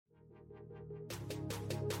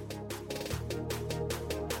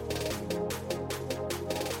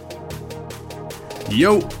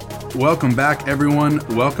Yo, welcome back, everyone.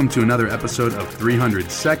 Welcome to another episode of 300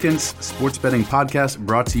 Seconds, sports betting podcast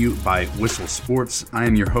brought to you by Whistle Sports. I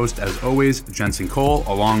am your host, as always, Jensen Cole,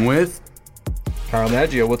 along with Kyle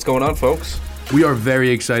Maggio. What's going on, folks? We are very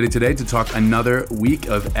excited today to talk another week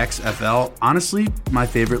of XFL. Honestly, my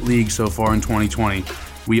favorite league so far in 2020.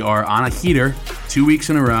 We are on a heater 2 weeks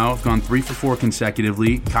in a row. Gone 3 for 4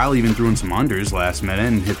 consecutively. Kyle even threw in some unders last minute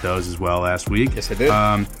and hit those as well last week. Yes, I did.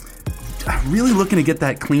 Really looking to get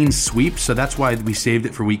that clean sweep, so that's why we saved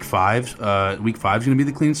it for week 5. Week 5 is going to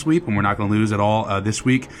be the clean sweep, and we're not going to lose at all this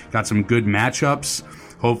week. Got some good matchups.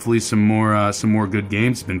 Hopefully, some more good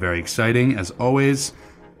games. It's been very exciting as always.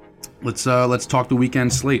 Let's talk the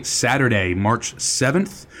weekend slate. Saturday, March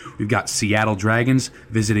 7th, we've got Seattle Dragons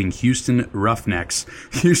visiting Houston Roughnecks.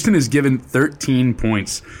 Houston is given 13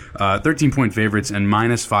 points, 13-point favorites, and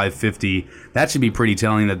minus 550. That should be pretty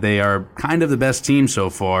telling that they are kind of the best team so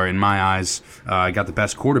far in my eyes. Got the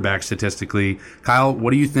best quarterback statistically. Kyle,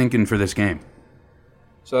 what are you thinking for this game?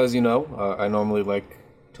 So as you know, I normally like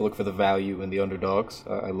to look for the value in the underdogs.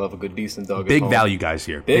 I love a good, decent dog. Big value guys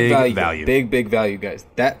here. Big value. Big value guys.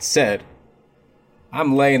 That said,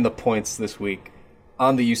 I'm laying the points this week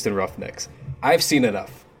on the Houston Roughnecks. I've seen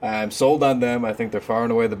enough. I'm sold on them. I think they're far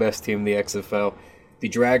and away the best team in the XFL. The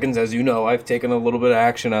Dragons, as you know, I've taken a little bit of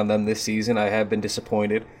action on them this season. I have been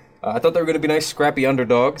disappointed. I thought they were going to be nice, scrappy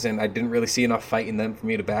underdogs, and I didn't really see enough fight in them for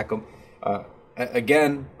me to back them.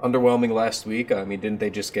 Again, underwhelming last week. I mean, didn't they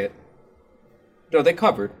just get... No, they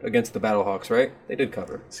covered against the Battlehawks, right? They did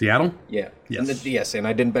cover. Seattle? Yeah. Yes. And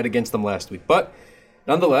I didn't bet against them last week. But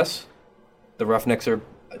nonetheless, the Roughnecks are,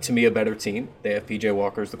 to me, a better team. They have P.J.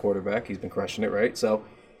 Walker as the quarterback. He's been crushing it, right? So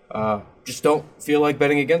just don't feel like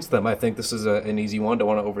betting against them. I think this is an easy one. Don't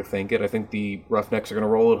want to overthink it. I think the Roughnecks are going to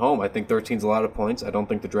roll it home. I think 13's a lot of points. I don't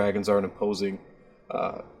think the Dragons are an opposing,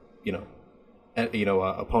 opponent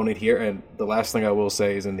here. And the last thing I will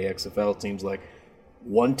say is in the XFL, teams like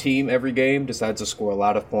one team every game decides to score a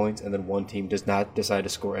lot of points, and then one team does not decide to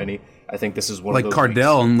score any. I think this is one of those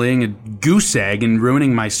Cardell weeks. laying a goose egg and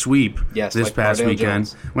ruining my sweep this past Cardell weekend.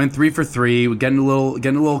 Jones. Went 3 for 3, getting a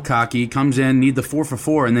little cocky. Comes in, need the 4 for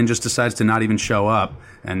 4, and then just decides to not even show up.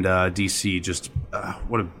 And DC just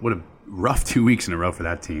what a rough 2 weeks in a row for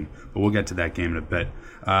that team. But we'll get to that game in a bit.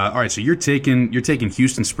 All right, so you're taking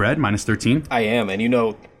Houston spread minus 13. I am,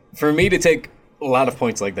 and for me to take a lot of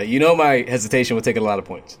points like that, my hesitation with taking a lot of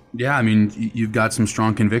points. Yeah, I mean, you've got some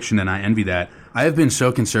strong conviction, and I envy that. I have been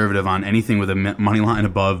so conservative on anything with a money line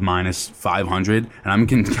above minus 500, and I'm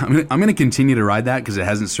going to continue to ride that because it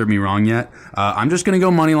hasn't served me wrong yet. I'm just going to go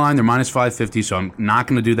money line. They're minus 550, so I'm not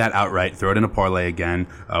going to do that outright. Throw it in a parlay again.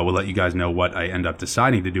 We'll let you guys know what I end up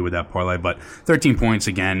deciding to do with that parlay. But 13 points,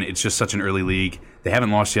 again, it's just such an early league. They haven't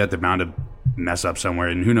lost yet. They're bound to mess up somewhere,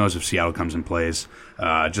 and who knows if Seattle comes and plays.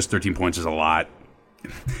 Just 13 points is a lot.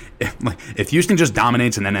 If Houston just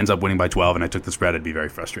dominates and then ends up winning by 12 and I took the spread, I'd be very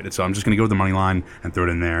frustrated. So I'm just going to go with the money line and throw it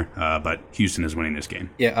in there. But Houston is winning this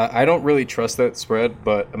game. Yeah, I don't really trust that spread,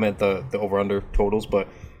 but I meant the over-under totals. But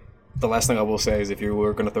the last thing I will say is if you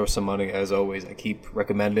were going to throw some money, as always, I keep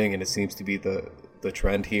recommending, and it seems to be the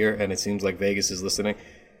trend here, and it seems like Vegas is listening.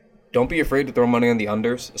 Don't be afraid to throw money on the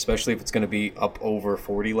unders, especially if it's going to be up over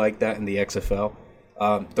 40 like that in the XFL.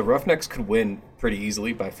 The Roughnecks could win pretty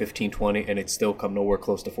easily by 15-20, and it'd still come nowhere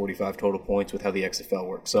close to 45 total points with how the XFL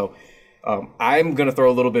works. So I'm going to throw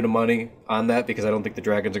a little bit of money on that because I don't think the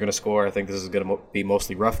Dragons are going to score. I think this is going to be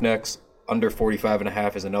mostly Roughnecks. Under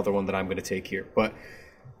 45.5 is another one that I'm going to take here. But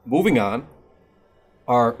moving on,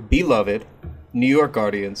 our beloved New York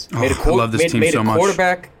Guardians made a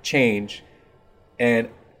quarterback change, and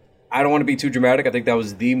I don't want to be too dramatic. I think that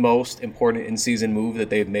was the most important in-season move that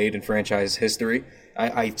they've made in franchise history.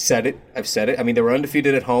 I've said it. I mean, they were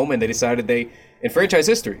undefeated at home, and they decided in franchise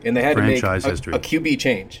history, and they had to make a QB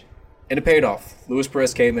change. And it paid off. Luis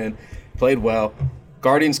Perez came in, played well.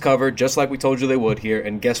 Guardians covered, just like we told you they would here.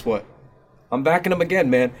 And guess what? I'm backing them again,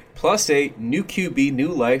 man. Plus a new QB,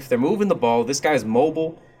 new life. They're moving the ball. This guy's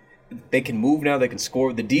mobile. They can move now. They can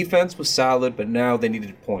score. The defense was solid, but now they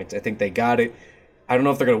needed points. I think they got it. I don't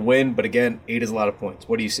know if they're going to win, but again, 8 is a lot of points.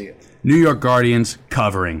 What do you see? New York Guardians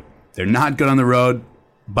covering. They're not good on the road,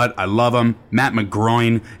 but I love them. Matt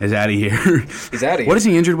McGroin is out of here. He's out of here. What is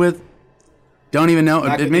he injured with? Don't even know.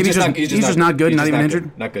 Maybe he's just not good, not even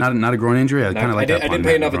injured? Not good. Not a groin injury? I didn't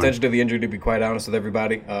pay enough attention to the injury to be quite honest with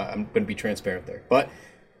everybody. I'm going to be transparent there. But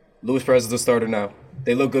Luis Perez is the starter now.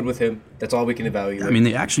 They look good with him. That's all we can evaluate. I mean,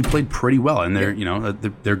 they actually played pretty well, and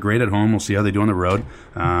they're great at home. We'll see how they do on the road.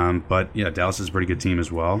 But yeah, Dallas is a pretty good team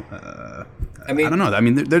as well. I don't know. I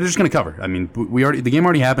mean, they're just going to cover. I mean, the game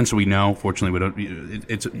already happened, so we know. Fortunately,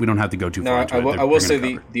 we don't have to go too far into it. I will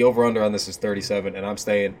say the over under on this is 37, and I'm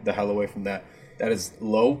staying the hell away from that. That is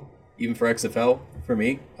low, even for XFL for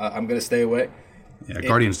me. I'm going to stay away. Yeah,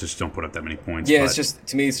 Guardians just don't put up that many points. Yeah, it's just,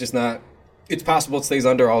 to me, it's just not. It's possible it stays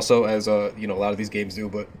under also, as a lot of these games do,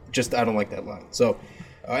 but just I don't like that line. So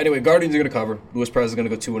anyway, Guardians are going to cover. Luis Perez is going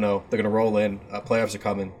to go 2-0. They're going to roll in. Playoffs are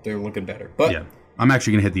coming. They're looking better. But yeah, I'm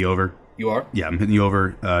actually going to hit the over. You are? Yeah, I'm hitting the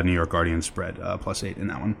over. New York Guardians spread +8 in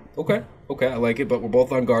that one. Okay, I like it. But we're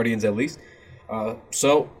both on Guardians at least.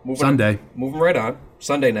 So moving right on.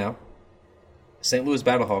 Sunday now. St. Louis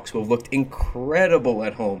Battlehawks, who have looked incredible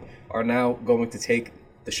at home, are now going to take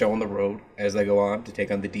the show on the road as they go on to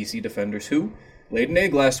take on the DC Defenders, who laid an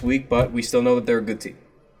egg last week, but we still know that they're a good team.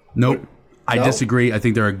 Nope. I disagree. I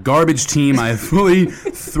think they're a garbage team. I have fully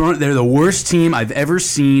thrown. They're the worst team I've ever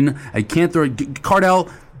seen. I can't throw it. Cardell,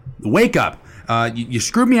 wake up. You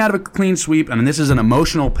screwed me out of a clean sweep, and this is an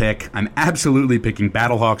emotional pick. I'm absolutely picking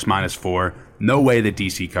Battlehawks -4. No way that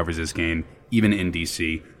DC covers this game, even in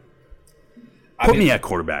DC. Put me at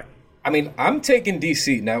quarterback. I mean, I'm taking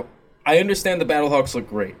DC. Now, I understand the Battlehawks look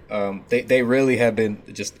great. They really have been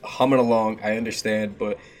just humming along. I understand,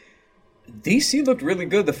 but DC looked really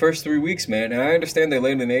good the first 3 weeks, man. And I understand they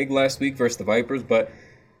laid an egg last week versus the Vipers, but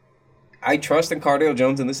I trust in Cardale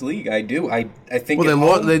Jones in this league. I do. I think.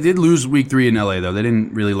 Well, they did lose week 3 in LA though. They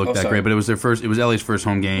didn't really look that great, but it was their first. It was LA's first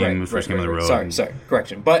home game. It was first game on the road. Sorry,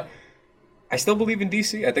 correction. But I still believe in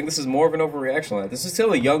DC. I think this is more of an overreaction line. This is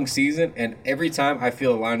still a young season, and every time I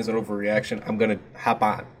feel a line is an overreaction, I'm going to hop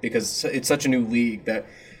on because it's such a new league that,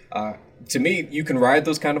 to me, you can ride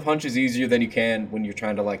those kind of hunches easier than you can when you're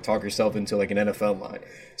trying to talk yourself into an NFL line.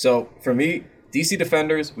 So for me, DC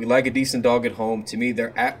Defenders, we like a decent dog at home. To me,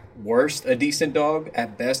 they're at worst a decent dog.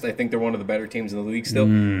 At best, I think they're one of the better teams in the league still.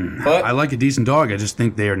 But I like a decent dog. I just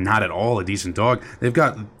think they are not at all a decent dog. They've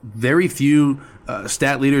got very few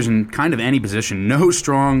stat leaders in kind of any position. No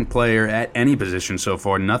strong player at any position so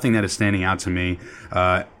far. Nothing that is standing out to me.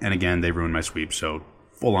 And again, they ruined my sweep. So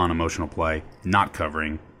full-on emotional play, not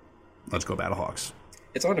covering. Let's go Battlehawks.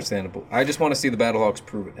 It's understandable. I just want to see the Battlehawks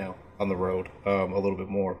prove it now on the road a little bit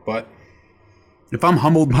more. But if I'm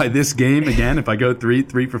humbled by this game again, if I go 3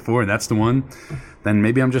 for 4 and that's the one, then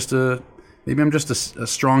maybe I'm just a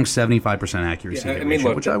strong 75% accuracy,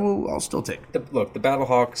 which I'll still take. The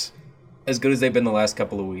Battlehawks, as good as they've been the last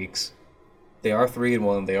couple of weeks, they are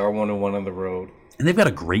 3-1. They are 1-1 on the road, and they've got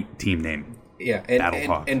a great team name. Yeah,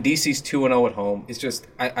 and DC's 2-0 at home. It's just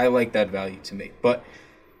I like that value to me. But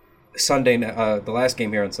Sunday, the last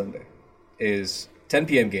game here on Sunday is 10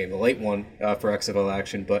 p.m. game, a late one for XFL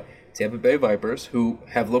action, but Tampa Bay Vipers, who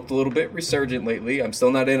have looked a little bit resurgent lately. I'm still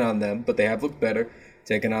not in on them, but they have looked better,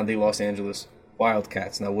 taking on the Los Angeles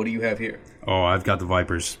Wildcats. Now, what do you have here? Oh, I've got the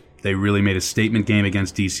Vipers. They really made a statement game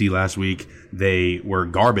against DC last week. They were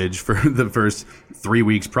garbage for the first 3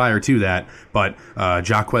 weeks prior to that. But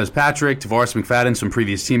Jaquez Patrick, Tavares McFadden, some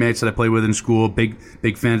previous teammates that I played with in school, big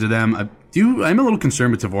fans of them. I'm a little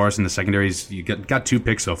concerned with Tavares in the secondaries. You got 2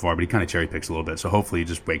 picks so far, but he kind of cherry picks a little bit. So hopefully he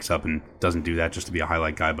just wakes up and doesn't do that just to be a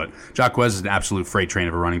highlight guy. But Jaquez is an absolute freight train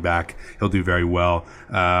of a running back. He'll do very well.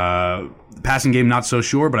 The passing game, not so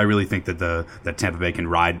sure, but I really think that Tampa Bay can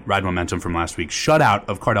ride momentum from last week's shutout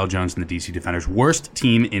of Cardale Jones and the DC Defenders. Worst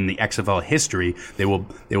team in the XFL history. They will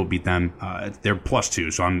beat them. They're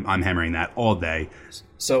 +2, so I'm hammering that all day.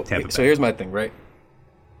 So here's my thing, right?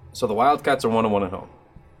 So the Wildcats are 1-1 at home.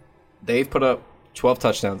 They've put up 12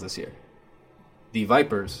 touchdowns this year. The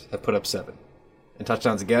Vipers have put up 7. And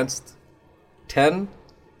touchdowns against, 10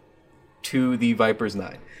 to the Vipers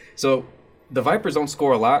 9. So the Vipers don't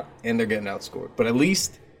score a lot, and they're getting outscored. But at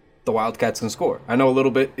least the Wildcats can score. I know a little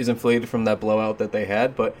bit is inflated from that blowout that they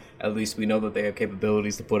had, but at least we know that they have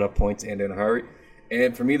capabilities to put up points and in a hurry.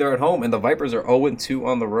 And for me, they're at home, and the Vipers are 0-2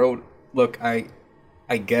 on the road. Look, I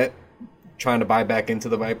get trying to buy back into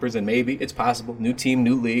the Vipers, and maybe it's possible. New team,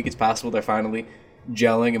 new league. It's possible they're finally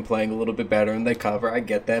gelling and playing a little bit better, and they cover. I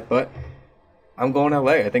get that, but I'm going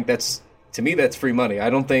LA. I think that's free money. I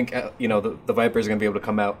don't think the Vipers are going to be able to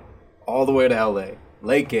come out all the way to LA,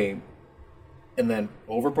 late game, and then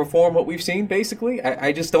overperform what we've seen, basically.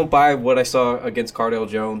 I just don't buy what I saw against Cardale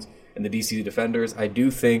Jones and the DC Defenders. I do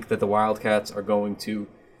think that the Wildcats are going to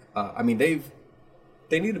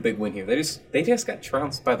they need a big win here. They just got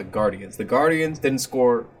trounced by the Guardians. The Guardians didn't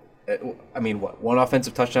score, one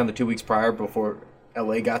offensive touchdown the 2 weeks prior before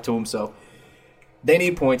LA got to them. So They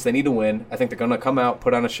need points. They need to win. I think they're going to come out,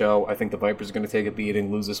 put on a show. I think the Vipers are going to take a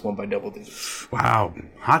beating, lose this one by double digits. Wow.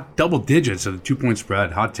 Hot double digits of the 2-point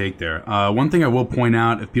spread. Hot take there. One thing I will point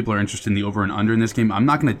out, if people are interested in the over and under in this game, I'm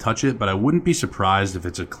not going to touch it, but I wouldn't be surprised if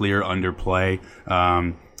it's a clear underplay.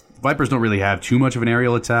 Vipers don't really have too much of an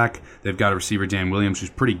aerial attack. They've got a receiver, Dan Williams,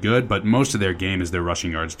 who's pretty good, but most of their game is their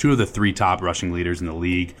rushing yards. 2 of the 3 top rushing leaders in the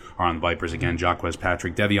league are on the Vipers. Again, Jacquez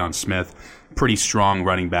Patrick, Devion Smith, pretty strong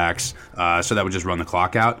running backs, so that would just run the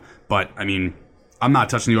clock out. But, I mean, I'm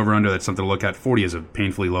not touching the over-under. That's something to look at. 40 is a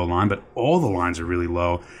painfully low line, but all the lines are really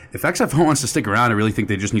low. If XFL wants to stick around, I really think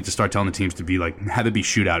they just need to start telling the teams to be like, have it be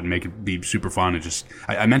shootout and make it be super fun. And just,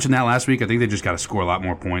 I mentioned that last week. I think they just got to score a lot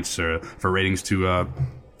more points for ratings to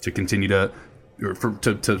continue to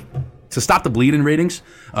stop the bleed in ratings.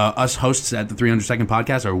 Us hosts at the 300 Second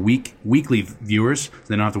Podcast are weekly viewers, so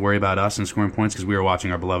they don't have to worry about us and scoring points because we are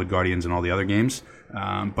watching our beloved Guardians and all the other games.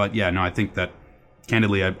 But yeah, no, I think that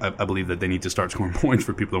candidly, I believe that they need to start scoring points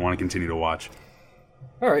for people that want to continue to watch.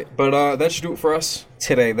 All right, but that should do it for us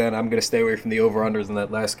today. Then I'm going to stay away from the over-unders in that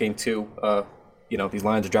last game too. These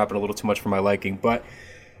lines are dropping a little too much for my liking, but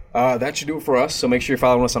that should do it for us. So make sure you're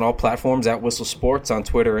following us on all platforms at Whistle Sports on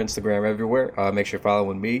Twitter, Instagram, everywhere. Make sure you're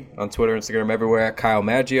following me on Twitter, Instagram, everywhere at Kyle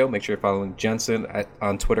Maggio. Make sure you're following Jensen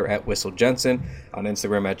on Twitter at Whistle Jensen, on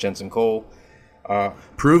Instagram at Jensen Cole.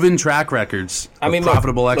 Proven track records of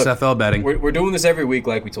profitable XFL betting. We're doing this every week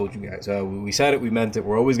like we told you guys. We said it, we meant it.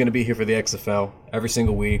 We're always going to be here for the XFL every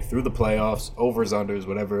single week through the playoffs, overs, unders,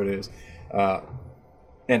 whatever it is.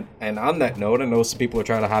 And on that note, I know some people are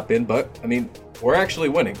trying to hop in, but, I mean, we're actually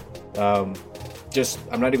winning. I'm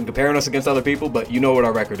not even comparing us against other people, but you know what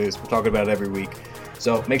our record is. We're talking about it every week.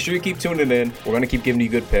 So make sure you keep tuning in. We're going to keep giving you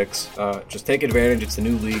good picks. Just take advantage. It's a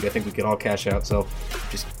new league. I think we can all cash out. So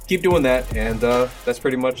just keep doing that. And that's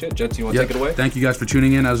pretty much it. Jensen, you want to take it away? Thank you guys for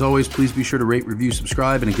tuning in. As always, please be sure to rate, review,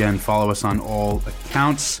 subscribe. And again, follow us on all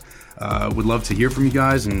accounts. Would love to hear from you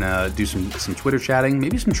guys and do some Twitter chatting,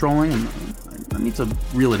 maybe some trolling. I need to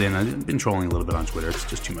reel it in. I've been trolling a little bit on Twitter. It's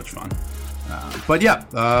just too much fun. But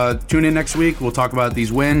yeah, tune in next week. We'll talk about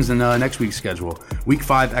these wins and next week's schedule. Week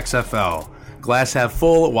 5 XFL. Glass half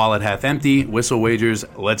full, wallet half empty. Whistle wagers.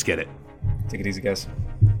 Let's get it. Take it easy, guys.